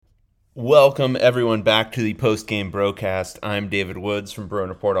Welcome, everyone, back to the post-game broadcast. I'm David Woods from Bruin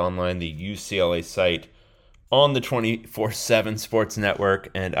Report Online, the UCLA site on the 24/7 Sports Network,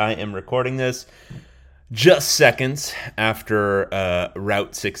 and I am recording this just seconds after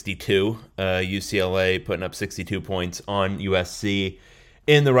Route 62, UCLA putting up 62 points on USC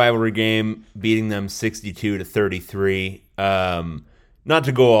in the rivalry game, beating them 62-33. Not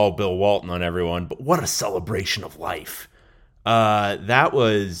to go all Bill Walton on everyone, but what a celebration of life. That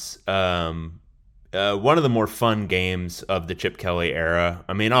was one of the more fun games of the Chip Kelly era.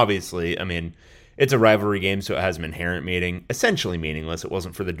 Obviously, it's a rivalry game, so it has an inherent meaning. Essentially meaningless. It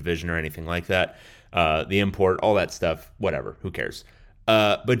wasn't for the division or anything like that. The import, all that stuff, whatever. Who cares?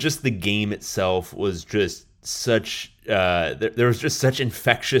 But just the game itself was just such. There was just such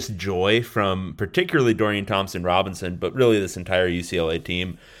infectious joy from particularly Dorian Thompson-Robinson, but really this entire UCLA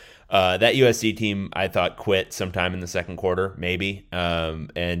team. That USC team, I thought, quit sometime in the second quarter, maybe,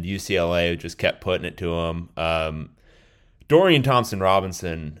 and UCLA just kept putting it to them. Dorian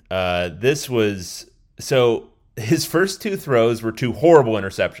Thompson-Robinson, his first two throws were two horrible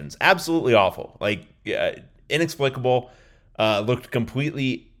interceptions, absolutely awful, inexplicable, looked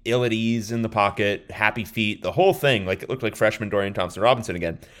completely ill at ease in the pocket, happy feet, the whole thing, like it looked like freshman Dorian Thompson-Robinson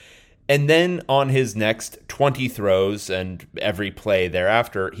again. And then on his next 20 throws and every play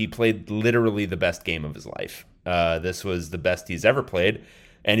thereafter, he played literally the best game of his life. This was the best he's ever played.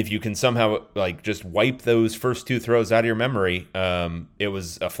 And if you can somehow just wipe those first two throws out of your memory, it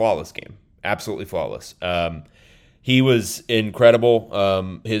was a flawless game. Absolutely flawless. He was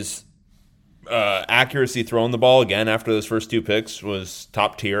incredible. His accuracy throwing the ball again after those first two picks was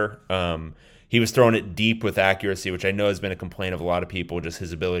top tier. He was throwing it deep with accuracy, which I know has been a complaint of a lot of people, just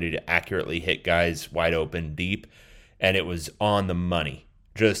his ability to accurately hit guys wide open deep. And it was on the money.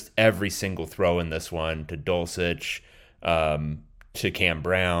 Just every single throw in this one to Dulcich, to Cam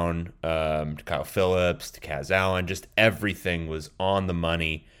Brown, to Kyle Phillips, to Kaz Allen. Just everything was on the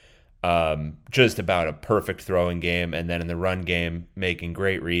money. Just about a perfect throwing game. And then in the run game, making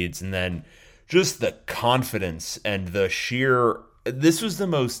great reads. And then just the confidence and the sheer... This was the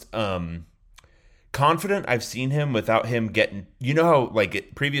most... confident I've seen him without him getting, how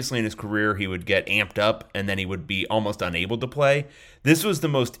previously in his career he would get amped up and then he would be almost unable to play. This was the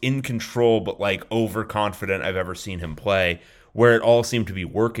most in control but overconfident I've ever seen him play, where it all seemed to be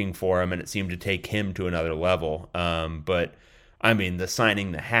working for him and it seemed to take him to another level. But the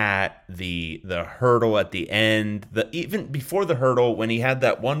signing the hat, the hurdle at the end, even before the hurdle when he had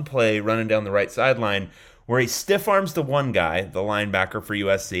that one play running down the right sideline where he stiff arms the one guy, the linebacker for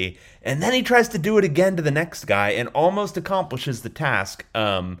USC, and then he tries to do it again to the next guy and almost accomplishes the task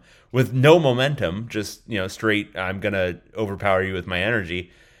with no momentum, just straight, I'm going to overpower you with my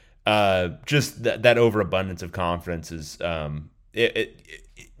energy. Just that overabundance of confidence is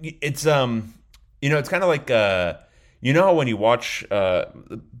it's kind of like how when you watch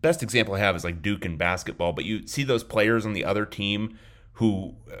the best example I have is like Duke in basketball, but you see those players on the other team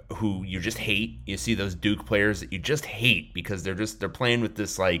who you just hate. You see those Duke players that you just hate because they're playing with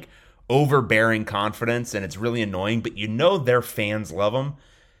this overbearing confidence and it's really annoying, but their fans love them.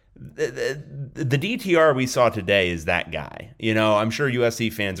 The DTR we saw today is that guy. I'm sure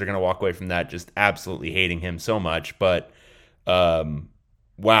USC fans are going to walk away from that just absolutely hating him so much, but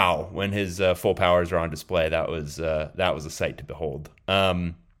wow, when his full powers are on display, that was a sight to behold.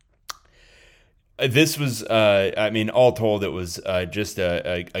 This was, all told, it was just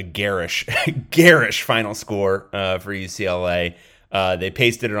a garish, garish final score for UCLA. They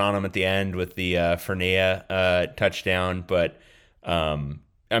pasted it on them at the end with the Fernea touchdown, but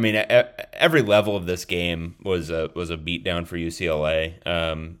every level of this game was a beatdown for UCLA.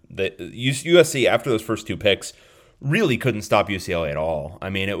 The USC after those first two picks really couldn't stop UCLA at all.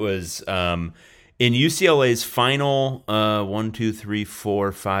 It was. In UCLA's final 1, 2, 3,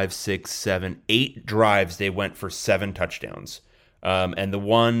 4, 5, 6, 7, 8 drives, they went for 7 touchdowns. And the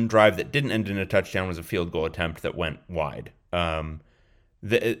one drive that didn't end in a touchdown was a field goal attempt that went wide.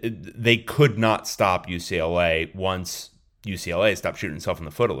 They could not stop UCLA once UCLA stopped shooting itself in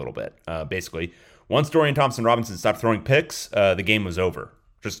the foot a little bit. Basically, once Dorian Thompson-Robinson stopped throwing picks, the game was over,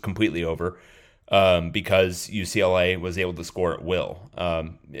 just completely over. Because UCLA was able to score at will.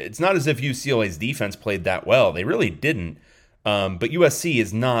 It's not as if UCLA's defense played that well. They really didn't. But USC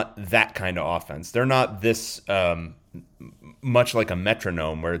is not that kind of offense. They're not this much like a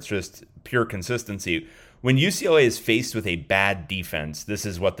metronome where it's just pure consistency. When UCLA is faced with a bad defense, this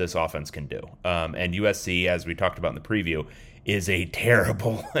is what this offense can do. And USC, as we talked about in the preview, is a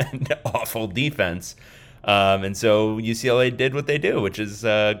terrible and awful defense. And so UCLA did what they do, which is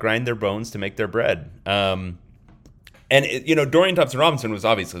grind their bones to make their bread. And, Dorian Thompson-Robinson was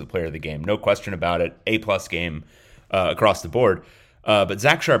obviously the player of the game. No question about it. A-plus game across the board. But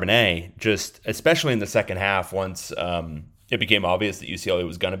Zach Charbonnet, just especially in the second half, once it became obvious that UCLA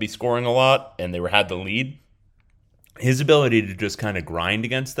was going to be scoring a lot and they had the lead, his ability to just kind of grind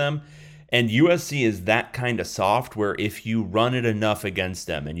against them. And USC is that kind of soft where if you run it enough against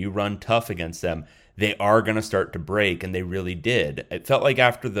them and you run tough against them, they are going to start to break, and they really did. It felt like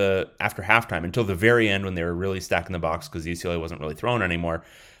after halftime, until the very end when they were really stacking the box because UCLA wasn't really throwing anymore,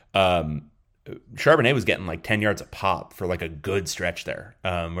 Charbonnet was getting like 10 yards a pop for like a good stretch there,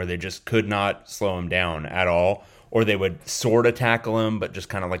 where they just could not slow him down at all. Or they would sort of tackle him, but just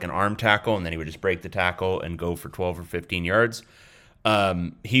kind of like an arm tackle, and then he would just break the tackle and go for 12 or 15 yards.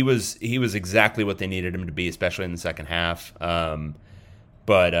 He was exactly what they needed him to be, especially in the second half.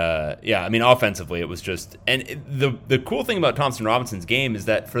 Offensively, it was just, and the cool thing about Thompson Robinson's game is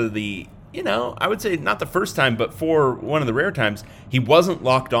that for the, I would say not the first time, but for one of the rare times, he wasn't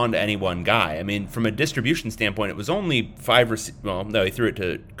locked on to any one guy. I mean, from a distribution standpoint, it was only he threw it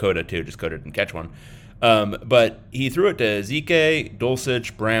to Coda too, just Coda didn't catch one. But he threw it to Zeke,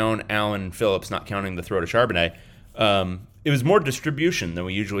 Dulcich, Brown, Allen, and Phillips, not counting the throw to Charbonnet. It was more distribution than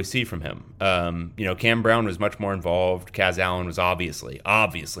we usually see from him. Cam Brown was much more involved. Kaz Allen was obviously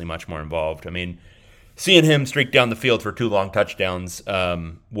much more involved. I mean, seeing him streak down the field for 2 long touchdowns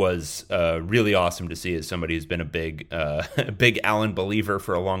was really awesome to see as somebody who's been a big Allen believer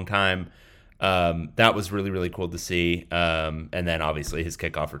for a long time. That was really, really cool to see. And then obviously his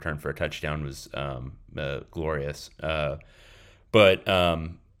kickoff return for a touchdown was glorious. Thompson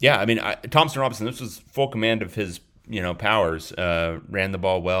Robinson, this was full command of his powers, ran the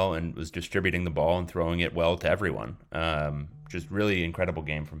ball well and was distributing the ball and throwing it well to everyone. Just really incredible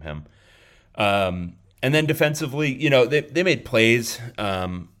game from him. And then defensively, they made plays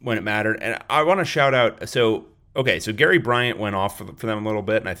when it mattered. And I want to shout out, so Gary Bryant went off for them a little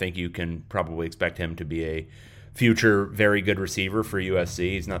bit, and I think you can probably expect him to be a future very good receiver for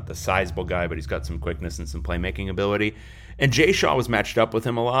USC. He's not the sizable guy, but he's got some quickness and some playmaking ability. And Jay Shaw was matched up with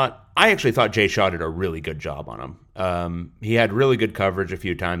him a lot. I actually thought Jay Shaw did a really good job on him. He had really good coverage a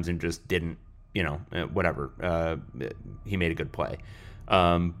few times and just didn't, whatever. He made a good play.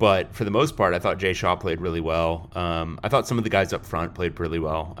 But for the most part, I thought Jay Shaw played really well. I thought some of the guys up front played really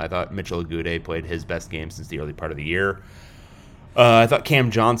well. I thought Mitchell Agude played his best game since the early part of the year. I thought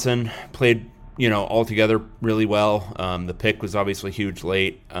Cam Johnson played, altogether really well. The pick was obviously huge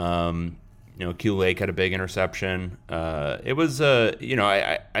late. Q Lake had a big interception. It was, I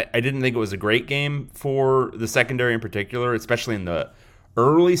didn't think it was a great game for the secondary in particular, especially in the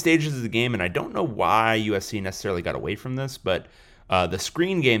early stages of the game. And I don't know why USC necessarily got away from this, but the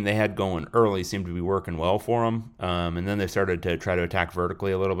screen game they had going early seemed to be working well for them. And then they started to try to attack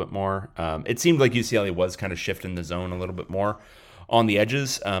vertically a little bit more. It seemed like UCLA was kind of shifting the zone a little bit more on the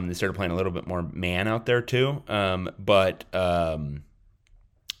edges. They started playing a little bit more man out there too.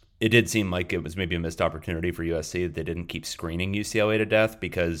 It did seem like it was maybe a missed opportunity for USC that they didn't keep screening UCLA to death,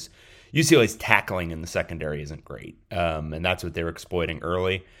 because UCLA's tackling in the secondary isn't great. And that's what they were exploiting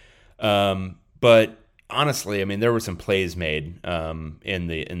early. But honestly, I mean, there were some plays made in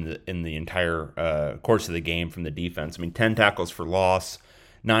the entire course of the game from the defense. I mean, 10 tackles for loss,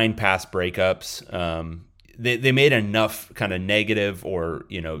 9 pass breakups. They made enough kind of negative or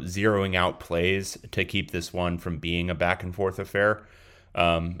zeroing out plays to keep this one from being a back and forth affair,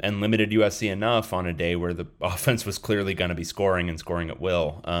 and limited USC enough on a day where the offense was clearly going to be scoring and scoring at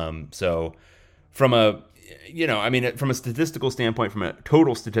will. So from a from a statistical standpoint, from a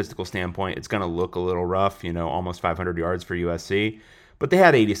total statistical standpoint, it's going to look a little rough, almost 500 yards for USC, but they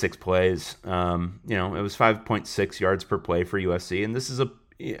had 86 plays. It was 5.6 yards per play for USC. And this is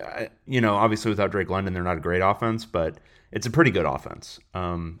obviously without Drake London, they're not a great offense, but it's a pretty good offense.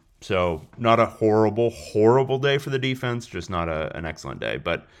 So not a horrible day for the defense, just not an excellent day.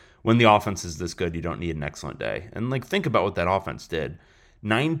 But when the offense is this good, you don't need an excellent day. And think about what that offense did.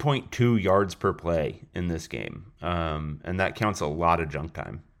 9.2 yards per play in this game. And that counts a lot of junk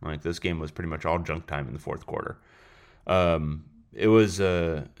time. This game was pretty much all junk time in the fourth quarter. It was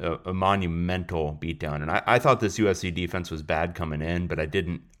a monumental beatdown. And I thought this USC defense was bad coming in, but I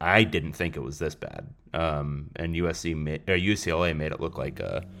didn't think it was this bad. And UCLA made it look like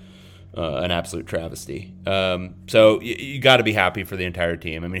an absolute travesty. So you got to be happy for the entire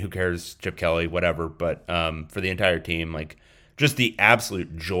team. I mean, who cares, Chip Kelly, whatever. But for the entire team, just the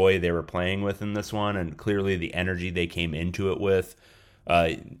absolute joy they were playing with in this one, and clearly the energy they came into it with.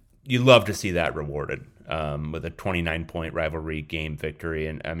 You love to see that rewarded with a 29-point rivalry game victory.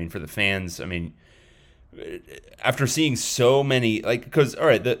 And I mean, for the fans, after seeing so many, like, because, all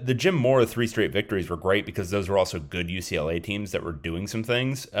right, the Jim Mora 3 straight victories were great because those were also good UCLA teams that were doing some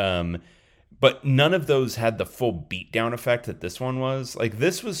things. But none of those had the full beatdown effect that this one was. Like,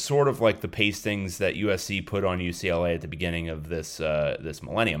 this was sort of like the pastings that USC put on UCLA at the beginning of this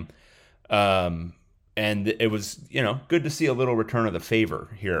millennium. And it was, good to see a little return of the favor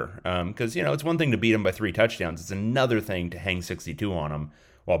here. Because, it's one thing to beat them by 3 touchdowns. It's another thing to hang 62 on them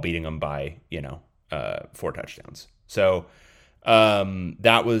while beating them by, 4 touchdowns. So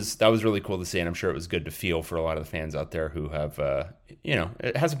that was really cool to see, and I'm sure it was good to feel for a lot of the fans out there who have,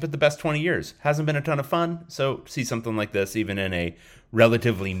 it hasn't been the best 20 years. Hasn't been a ton of fun. So see something like this, even in a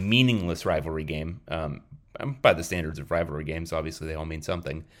relatively meaningless rivalry game, by the standards of rivalry games, obviously they all mean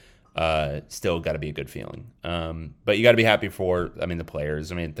something. Still got to be a good feeling. But you got to be happy for, the players.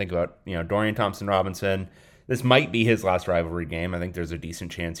 Think about, Dorian Thompson-Robinson. This might be his last rivalry game. I think there's a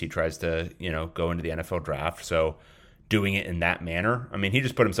decent chance he tries to, go into the NFL draft. So doing it in that manner, he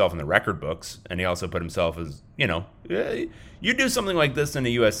just put himself in the record books, and he also put himself as, you do something like this in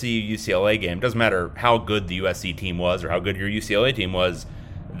a USC-UCLA game. Doesn't matter how good the USC team was or how good your UCLA team was.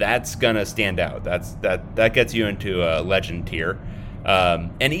 That's gonna stand out. That gets you into a legend tier.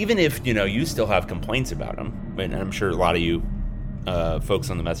 And even if, you still have complaints about him, and I'm sure a lot of you folks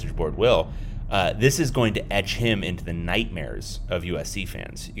on the message board will, this is going to etch him into the nightmares of USC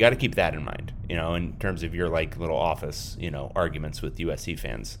fans. You got to keep that in mind, in terms of your little office, arguments with USC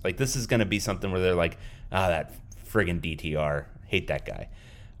fans. Like, this is going to be something where they're like, that friggin' DTR, hate that guy.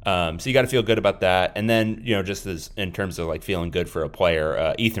 So you got to feel good about that. And then, just as in terms of feeling good for a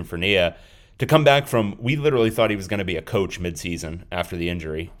player, Ethan Fournier, to come back from, we literally thought he was going to be a coach midseason after the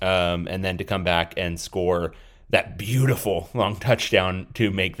injury, and then to come back and score that beautiful long touchdown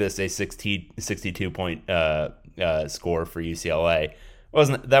to make this a 62-point score for UCLA.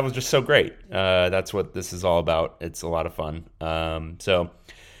 That was just so great. That's what this is all about. It's a lot of fun. So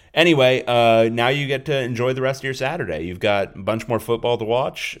anyway, now you get to enjoy the rest of your Saturday. You've got a bunch more football to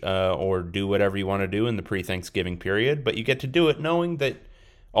watch, or do whatever you want to do in the pre-Thanksgiving period, but you get to do it knowing that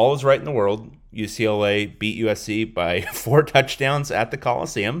all is right in the world. UCLA beat USC by 4 touchdowns at the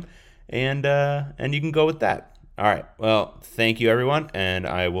Coliseum, and you can go with that. All right. Well, thank you, everyone, and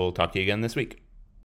I will talk to you again this week.